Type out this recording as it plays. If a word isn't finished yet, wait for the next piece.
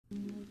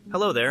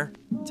Hello there.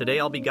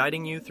 Today I'll be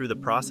guiding you through the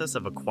process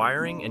of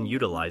acquiring and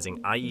utilizing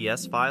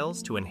IES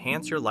files to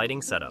enhance your lighting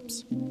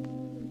setups.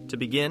 To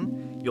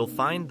begin, you'll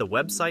find the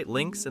website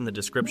links in the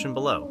description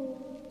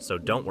below, so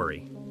don't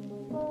worry.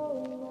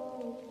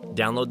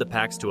 Download the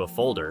packs to a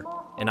folder,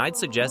 and I'd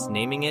suggest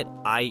naming it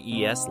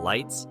IES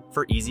Lights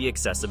for easy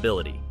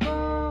accessibility.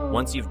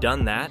 Once you've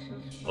done that,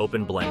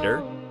 open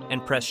Blender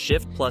and press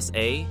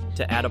Shift+A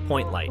to add a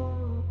point light.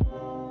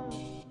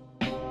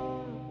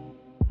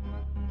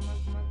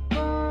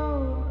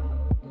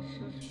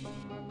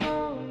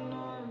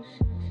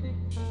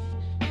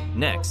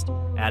 Next,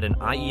 add an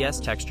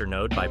IES texture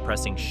node by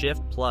pressing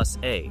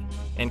Shift+A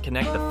and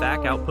connect the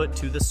FAC output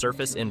to the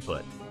surface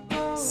input.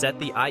 Set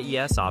the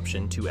IES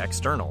option to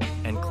External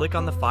and click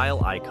on the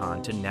file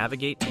icon to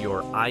navigate to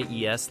your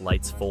IES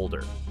Lights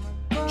folder.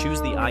 Choose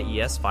the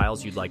IES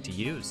files you'd like to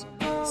use.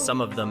 Some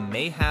of them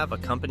may have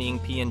accompanying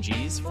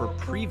PNGs for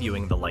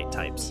previewing the light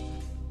types.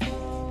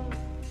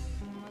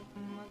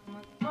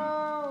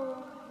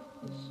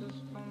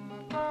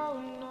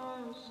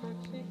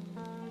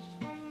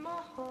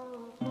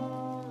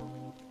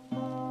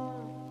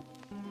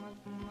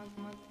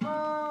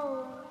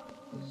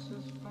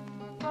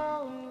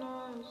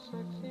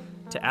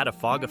 To add a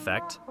fog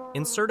effect,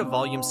 insert a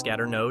volume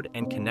scatter node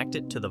and connect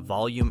it to the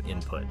volume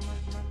input.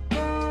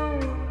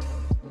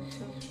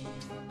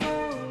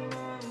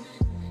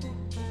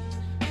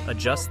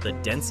 Adjust the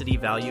density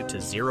value to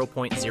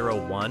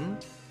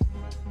 0.01.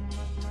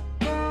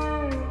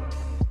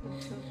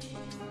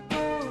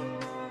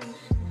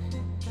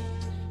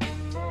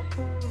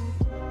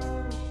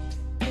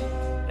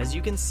 As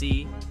you can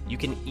see, you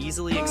can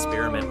easily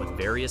experiment with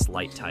various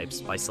light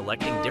types by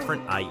selecting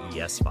different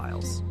IES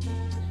files.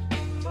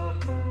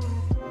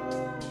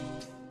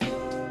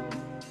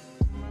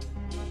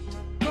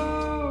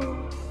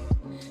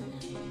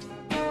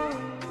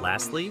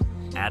 Lastly,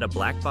 add a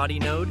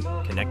blackbody node,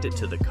 connect it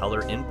to the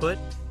color input,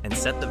 and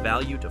set the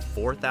value to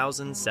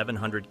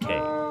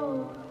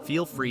 4700K.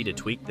 Feel free to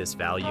tweak this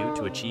value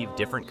to achieve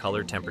different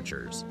color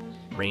temperatures,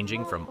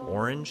 ranging from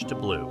orange to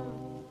blue.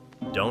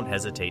 Don't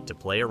hesitate to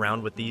play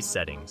around with these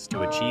settings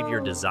to achieve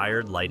your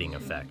desired lighting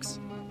effects.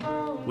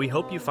 We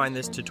hope you find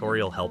this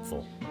tutorial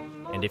helpful,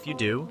 and if you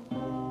do,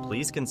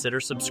 please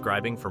consider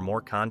subscribing for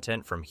more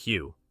content from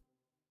Hue.